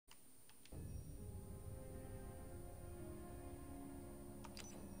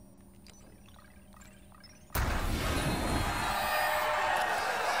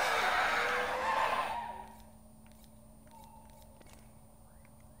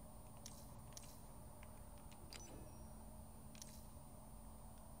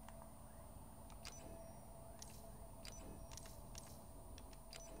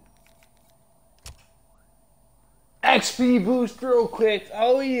XP boost real quick.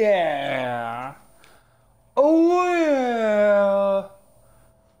 Oh yeah. Oh yeah.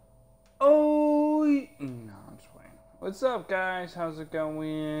 Oh no, I'm just playing. What's up, guys? How's it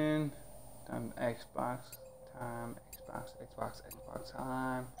going? Time Xbox time. Xbox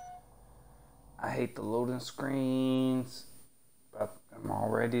time. I hate the loading screens, but I'm all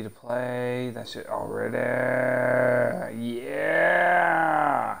ready to play that shit already.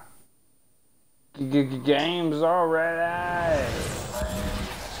 Yeah. Games already.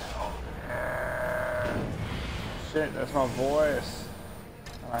 Shit, that's my voice.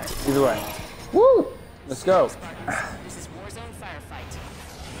 Alright, either way. Woo! Let's go. This is Warzone Firefight.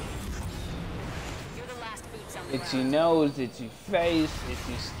 You're the last boots on the Itchy ground. nose, itchy face,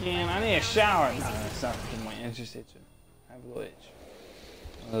 itchy skin. I need a shower. No, that's not because my itch is itching. I have a little itch.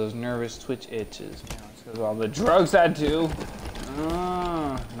 One of those nervous twitch itches. You know, it's because of all the drugs I do.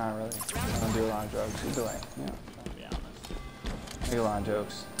 Not really. I don't do a lot of drugs. Either way, you know, to be honest. I make a lot of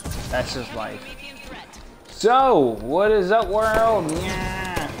jokes. That's just life. Medium threat. So, what is up, world?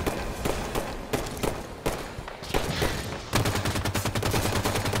 Yeah.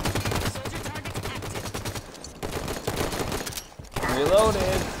 Soldier targets active.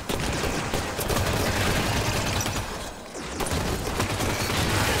 Reloaded.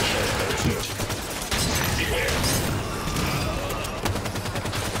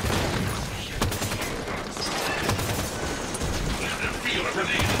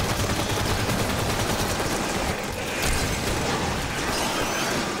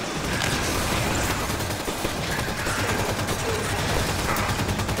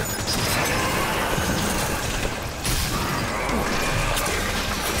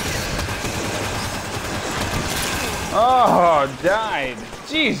 Oh, died.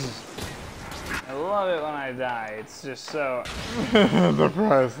 Jesus. I love it when I die. It's just so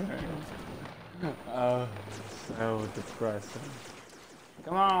depressing. So depressing.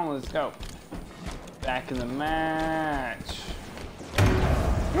 Come on, let's go. Back in the match.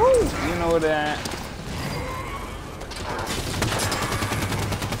 Woo! You know that.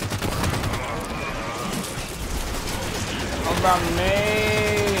 All about me.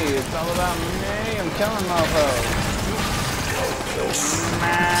 It's all about me. I'm killing mofos.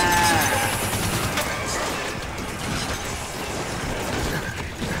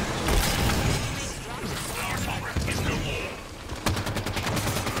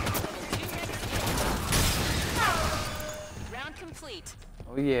 Round complete.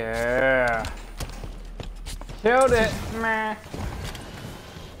 Oh yeah. Killed it. Meh.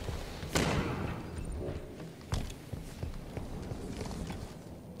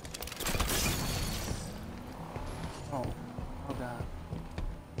 Oh. Oh god.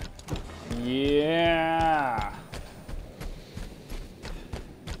 Yeah.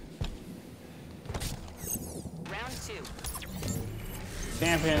 Round 2.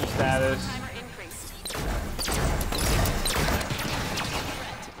 Champion status. Timer increased.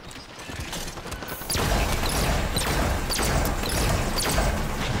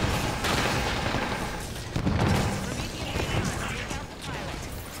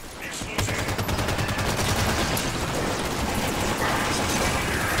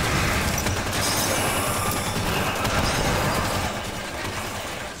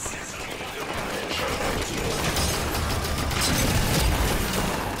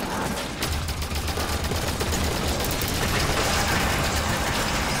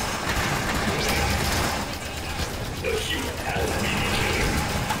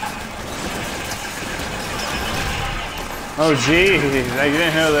 Oh jeez, I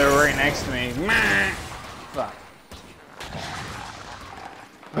didn't know they were right next to me. Meh. Fuck.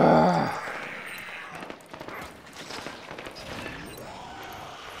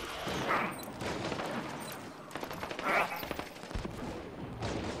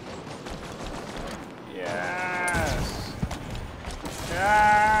 Yes.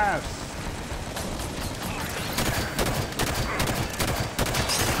 Yes.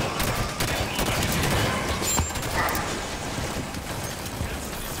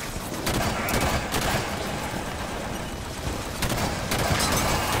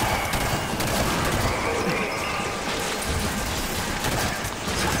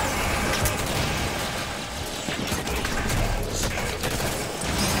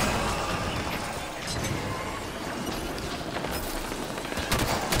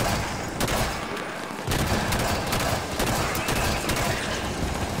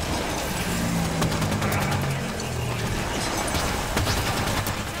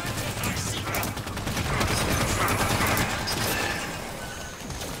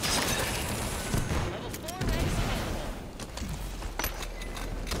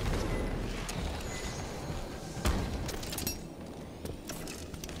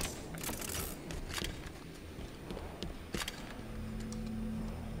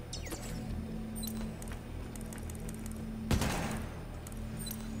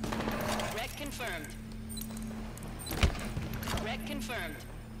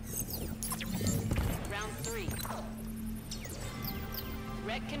 Round 3.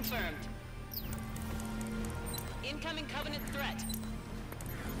 Red confirmed. Incoming Covenant threat.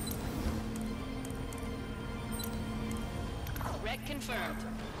 Red confirmed.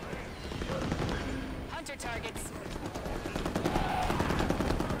 Hunter targets.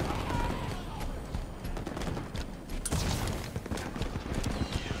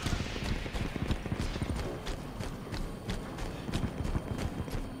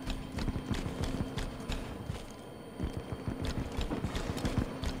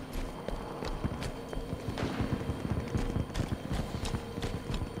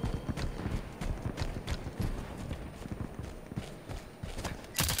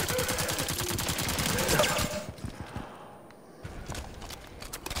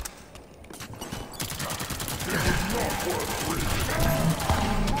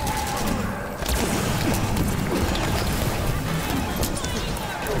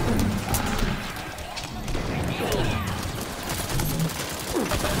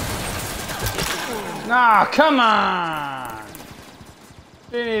 Ah, come on!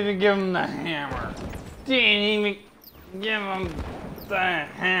 Didn't even give him the hammer. Didn't even give him the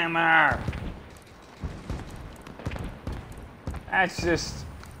hammer. That's just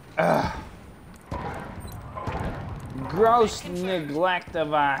gross neglect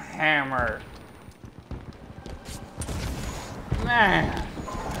of a hammer. Man,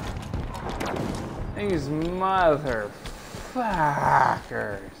 these motherfuckers.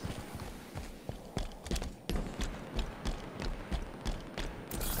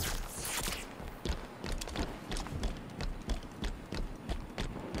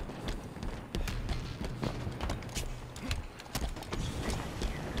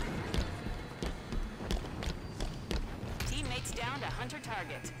 Teammates down to Hunter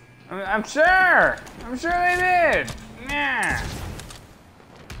target. I'm sure they did. Yeah.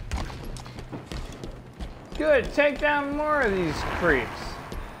 Good, take down more of these creeps.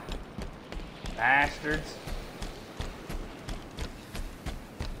 Bastards.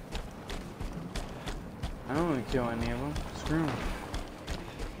 I don't want to kill any of them. Screw them.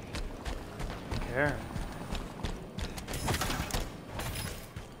 I don't care.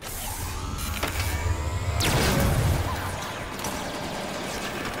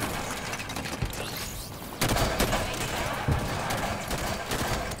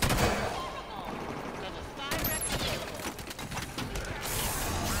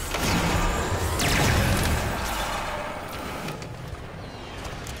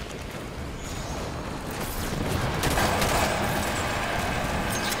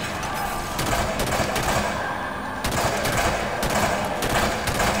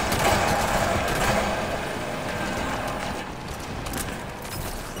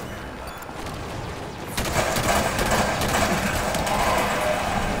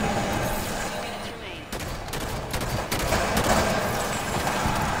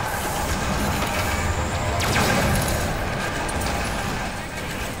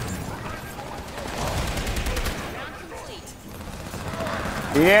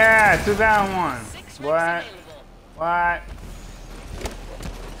 Yeah, 2 down 1. What? What?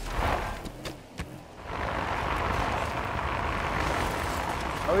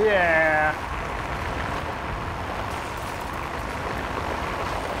 Oh yeah.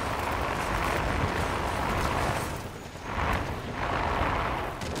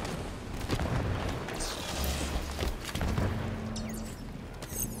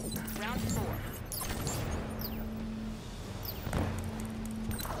 Round 4.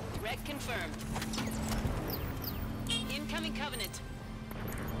 Red confirmed. Incoming Covenant.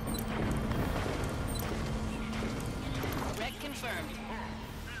 Red confirmed.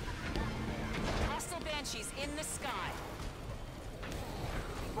 Hostile Banshees in the sky.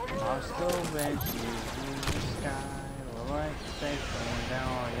 Hostile banshees in the sky. Will I take them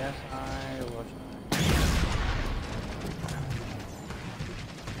down? Yes, I will.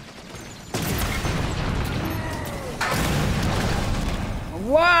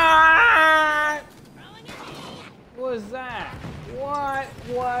 What was that? What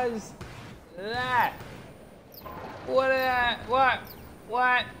was that? What?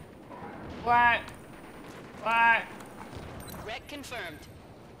 Red confirmed.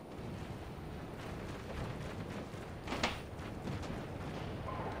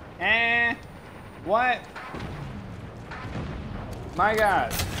 And what? My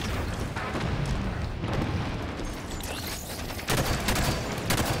God.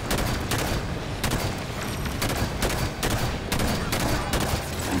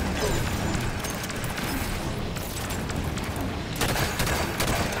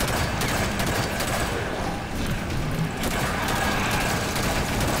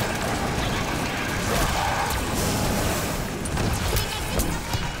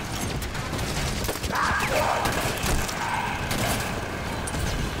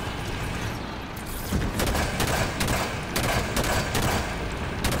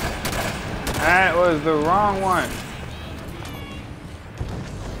 That was the wrong one.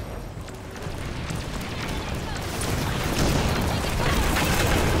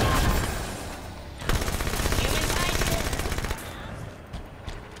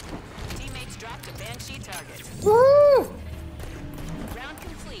 Teammates dropped a Banshee target. Woo! Round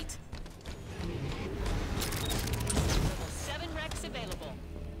complete. Level 7 Rex available.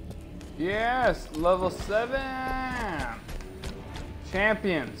 Yes, level 7.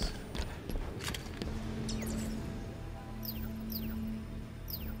 Champions.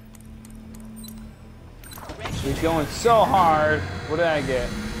 He's going so hard. What did I get?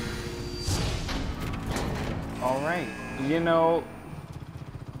 All right. You know,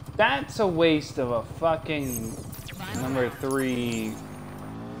 that's a waste of a fucking number 3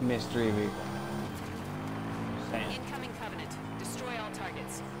 mystery vehicle. Saying. Incoming Covenant. Destroy all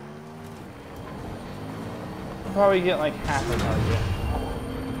targets. I'll probably get like half a target.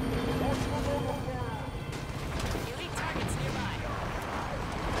 Elite targets nearby.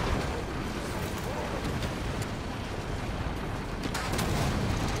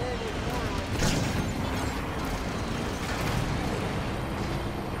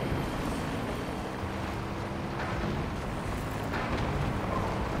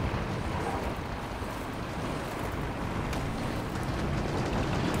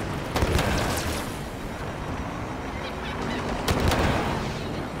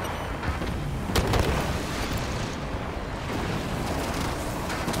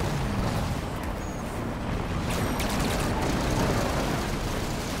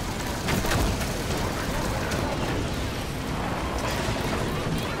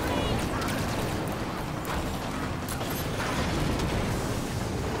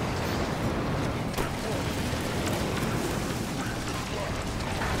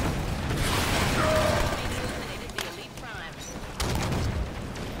 Eliminated the Elite Prime.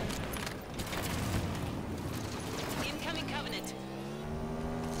 Incoming Covenant.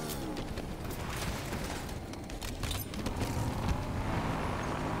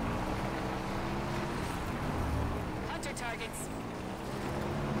 Hunter targets.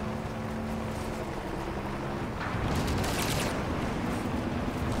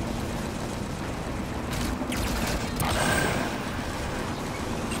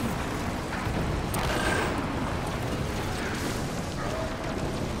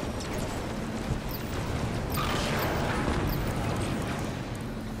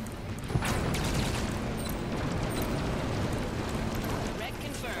 Red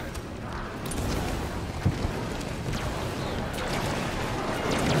confirmed.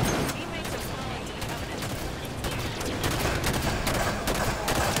 Teammates have fallen to the Covenant.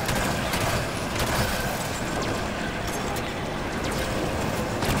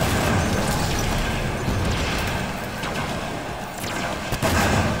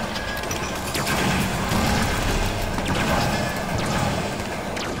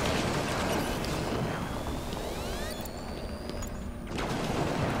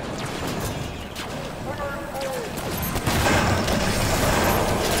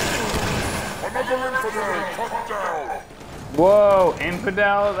 Whoa,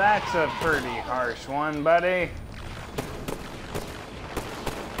 Infidel, that's a pretty harsh one, buddy.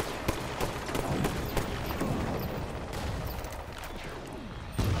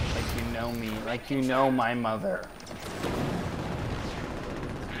 Like you know me, like you know my mother.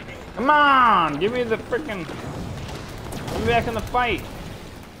 Come on, give me the frickin', get me back in the fight.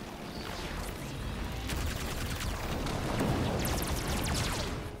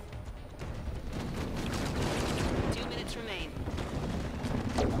 Remain.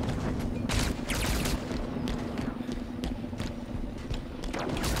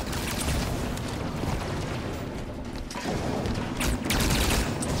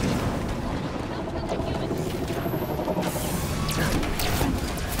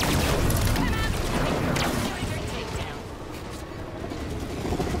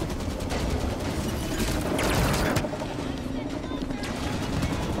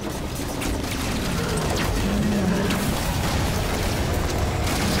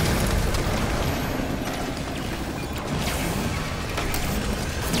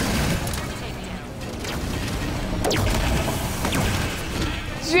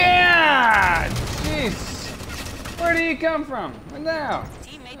 Yeah! Jeez! Where do you come from? What the hell?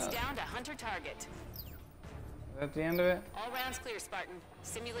 Teammates down to Hunter target. Is that the end of it? All rounds clear, Spartan.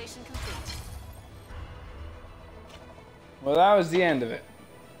 Simulation complete. Well, that was the end of it.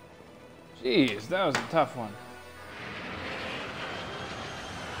 Jeez, that was a tough one.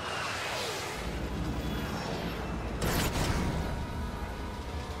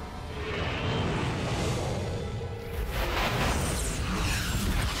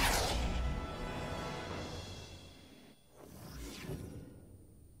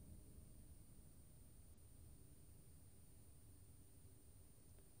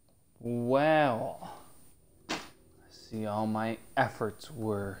 all my efforts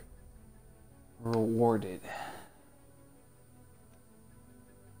were rewarded.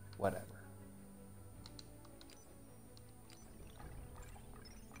 Whatever.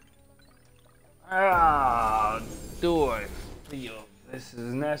 Ah, do I feel this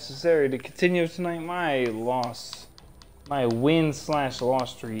is necessary to continue tonight my win/loss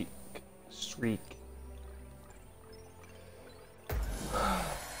streak.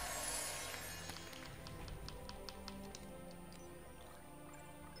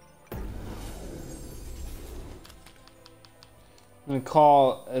 I'm gonna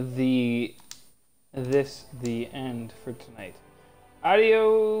call this the end for tonight.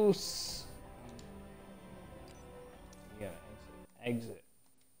 Adios. You gotta exit.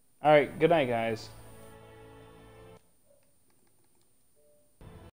 All right. Good night, guys.